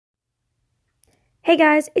Hey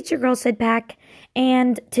guys, it's your girl Sid Pack,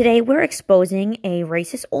 and today we're exposing a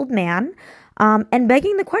racist old man, and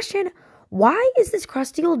begging the question, why is this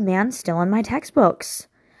crusty old man still in my textbooks?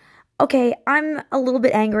 Okay, I'm a little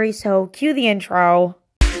bit angry, so cue the intro.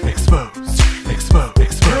 Exposed. You're exposed.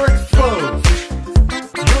 You're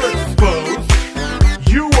exposed.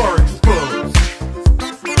 You are exposed.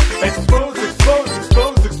 Exposed.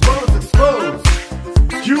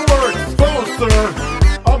 You are exposed, sir.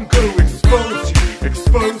 I'm going to expose you.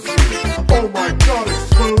 Oh my god,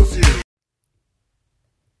 expose you.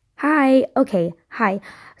 Hi.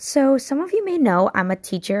 So some of you may know I'm a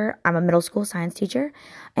teacher. I'm a middle school science teacher,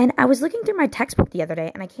 and I was looking through my textbook the other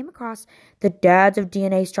day, and I came across the dads of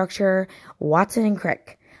DNA structure, Watson and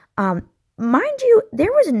Crick. Mind you,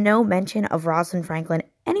 there was no mention of Rosalind Franklin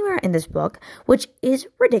anywhere in this book, which is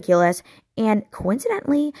ridiculous, and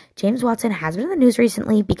coincidentally, James Watson has been in the news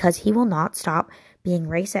recently because he will not stop being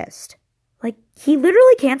racist. Like, he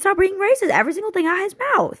literally can't stop being racist, every single thing out of his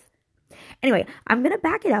mouth. Anyway, I'm going to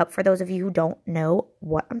back it up for those of you who don't know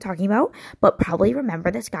what I'm talking about, but probably remember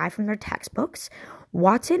this guy from their textbooks.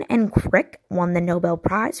 Watson and Crick won the Nobel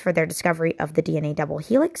Prize for their discovery of the DNA double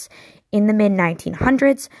helix in the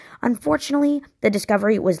mid-1900s. Unfortunately, the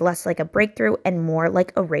discovery was less like a breakthrough and more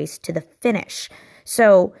like a race to the finish.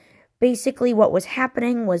 So basically what was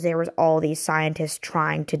happening was there was all these scientists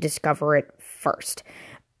trying to discover it first.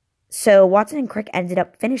 So Watson and Crick ended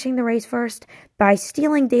up finishing the race first by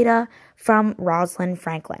stealing data from Rosalind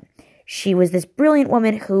Franklin. She was this brilliant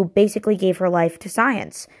woman who basically gave her life to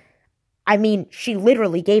science. I mean, she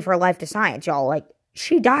literally gave her life to science, y'all. Like,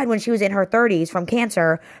 she died when she was in her 30s from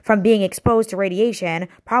cancer, from being exposed to radiation,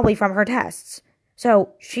 probably from her tests.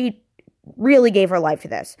 So she really gave her life to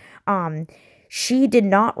this. She did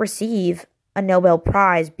not receive a Nobel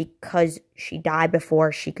Prize because she died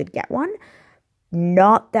before she could get one.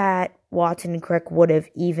 Not that Watson and Crick would have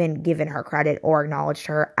even given her credit or acknowledged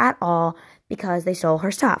her at all because they stole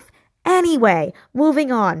her stuff. Anyway,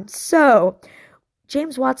 moving on. So,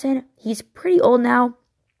 James Watson, he's pretty old now,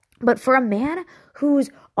 but for a man who's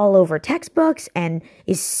all over textbooks and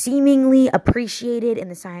is seemingly appreciated in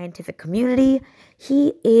the scientific community,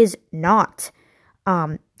 he is not.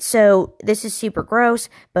 So this is super gross,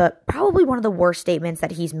 but probably one of the worst statements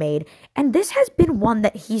that he's made, and this has been one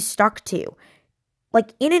that he's stuck to.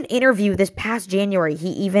 Like, in an interview this past January,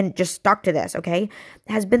 he even just stuck to this, okay?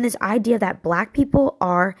 Has been this idea that black people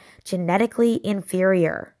are genetically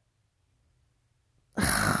inferior.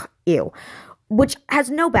 Ew. Which has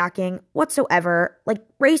no backing whatsoever. Like,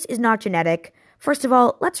 race is not genetic. First of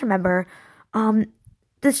all, let's remember,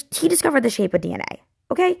 he discovered the shape of DNA,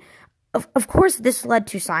 okay? Of course, this led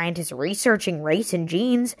to scientists researching race and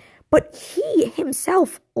genes, but he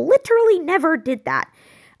himself literally never did that.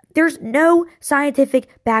 There's no scientific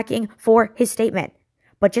backing for his statement.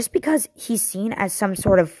 But just because he's seen as some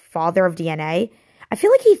sort of father of DNA, I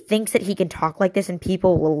feel like he thinks that he can talk like this and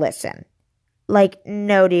people will listen. Like,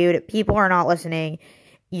 no, dude, people are not listening.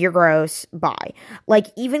 You're gross. Bye. Like,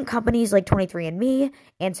 even companies like 23andMe,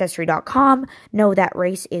 Ancestry.com know that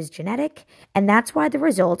race is genetic, and that's why the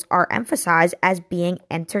results are emphasized as being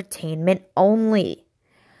entertainment only.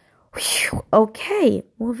 Whew, okay,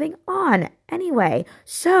 moving on. Anyway,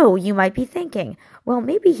 so you might be thinking, well,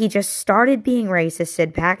 maybe he just started being racist,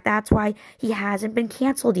 Sid Pack. That's why he hasn't been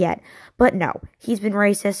canceled yet. But no, he's been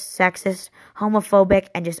racist, sexist, homophobic,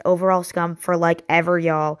 and just overall scum for like ever,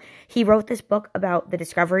 y'all. He wrote this book about the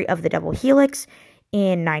discovery of the double helix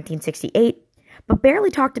in 1968, but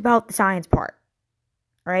barely talked about the science part.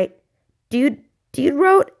 All right? Dude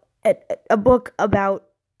wrote a book about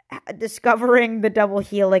discovering the double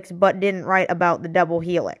helix, but didn't write about the double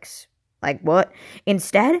helix. Like, what?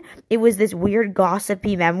 Instead, it was this weird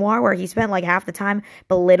gossipy memoir where he spent like half the time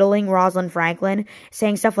belittling Rosalind Franklin,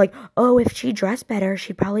 saying stuff like, oh, if she dressed better,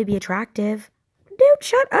 she'd probably be attractive. Dude,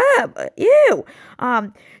 shut up. Ew.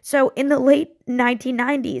 So in the late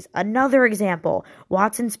 1990s, another example,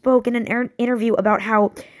 Watson spoke in an interview about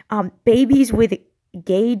how babies with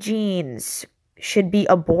gay genes should be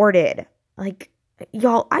aborted. Like,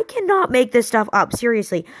 y'all, I cannot make this stuff up.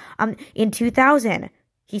 Seriously. In 2000,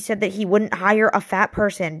 he said that he wouldn't hire a fat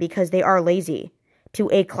person because they are lazy to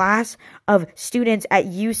a class of students at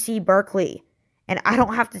UC Berkeley. And I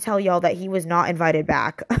don't have to tell y'all that he was not invited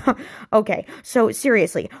back. Okay, so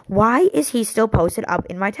seriously, why is he still posted up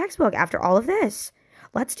in my textbook after all of this?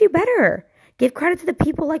 Let's do better. Give credit to the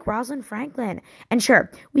people like Rosalind Franklin. And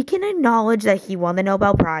sure, we can acknowledge that he won the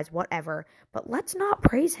Nobel Prize, whatever, but let's not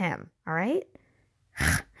praise him, all right?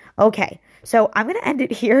 Okay, so I'm going to end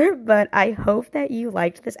it here, but I hope that you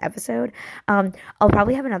liked this episode. I'll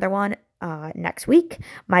probably have another one next week.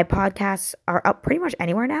 My podcasts are up pretty much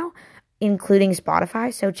anywhere now, including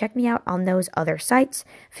Spotify. So check me out on those other sites.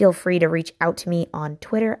 Feel free to reach out to me on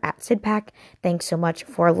Twitter @SidPack. Thanks so much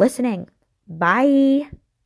for listening. Bye.